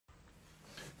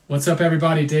What's up,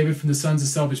 everybody? David from the Sons of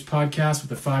Selvedge podcast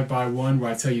with a 5x1,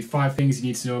 where I tell you 5 things you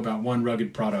need to know about one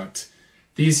rugged product.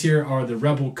 These here are the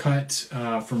Rebel Cut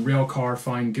from Railcar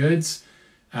Fine Goods.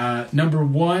 Number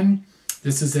 1,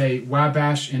 this is a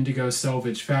Wabash indigo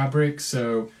selvage fabric.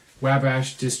 So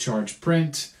Wabash discharge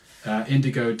print,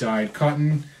 indigo dyed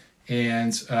cotton,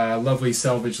 and lovely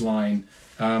selvage line.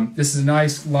 This is a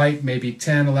nice light, maybe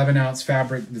 10, 11 ounce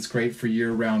fabric that's great for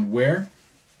year-round wear.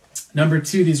 Number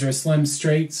 2, these are slim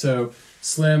straight, so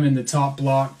slim in the top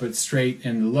block but straight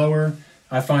in the lower.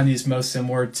 I find these most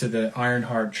similar to the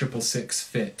Ironheart 666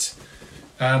 fit.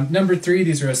 Number 3,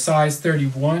 these are a size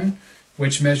 31,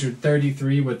 which measured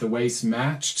 33 with the waist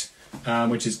matched,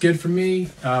 which is good for me.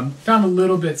 Found a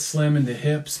little bit slim in the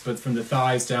hips, but from the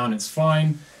thighs down it's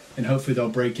fine, and hopefully they'll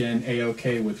break in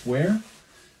a-okay with wear.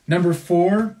 Number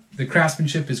 4, the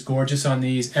craftsmanship is gorgeous on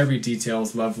these. Every detail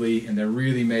is lovely, and they're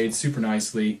really made super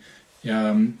nicely. The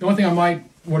only thing I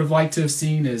would have liked to have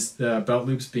seen is the belt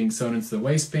loops being sewn into the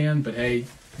waistband, but hey,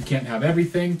 you can't have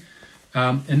everything.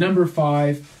 And number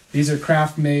 5, these are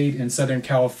craft made in Southern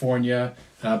California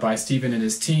by Steven and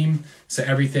his team. So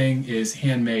everything is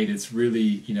handmade. It's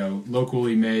really,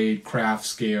 locally made, craft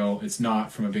scale. It's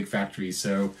not from a big factory.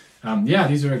 So yeah,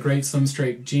 these are a great slim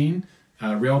straight jean,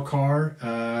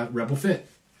 Railcar Rebel fit.